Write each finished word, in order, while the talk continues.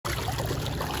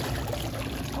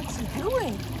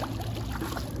doing?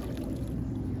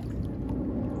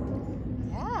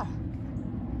 Yeah.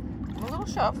 Give him a little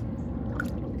shove.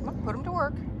 Come on, put him to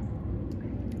work.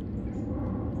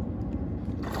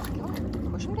 Come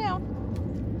on, push him down.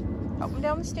 Help him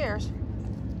down the stairs.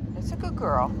 That's a good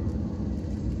girl.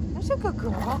 That's a good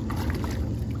girl.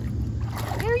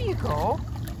 There you go.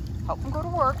 Help him go to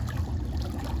work.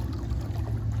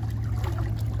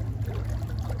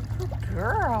 Good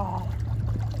girl.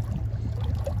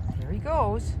 There he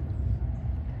goes.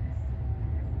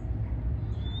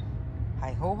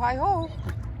 Hi ho, hi ho.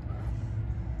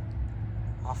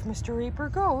 Off Mr. Reaper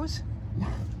goes.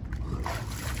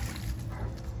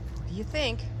 What do you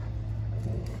think?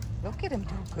 Look at him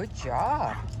do a good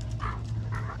job.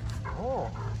 Oh.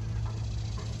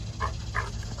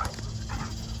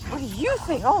 What do you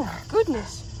think? Oh my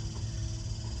goodness.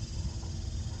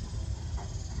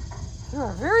 You're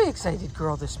a very excited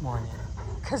girl this morning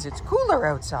because it's cooler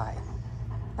outside.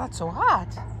 Not so hot.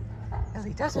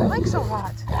 Ellie doesn't like so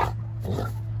hot.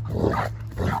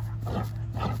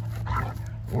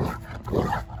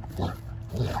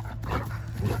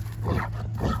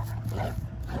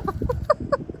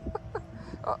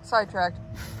 Oh, sidetracked.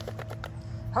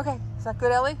 Okay, is that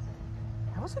good, Ellie?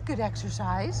 That was a good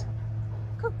exercise.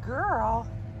 Good girl.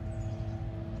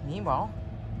 Meanwhile,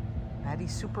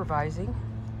 Maddie's supervising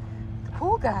the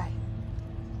pool guy.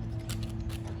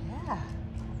 Yeah.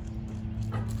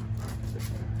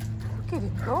 Look at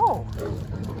him go.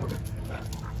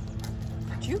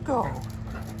 Where'd you go?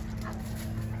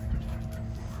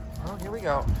 Oh, here we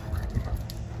go.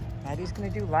 Maddie's gonna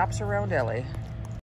do laps around Ellie.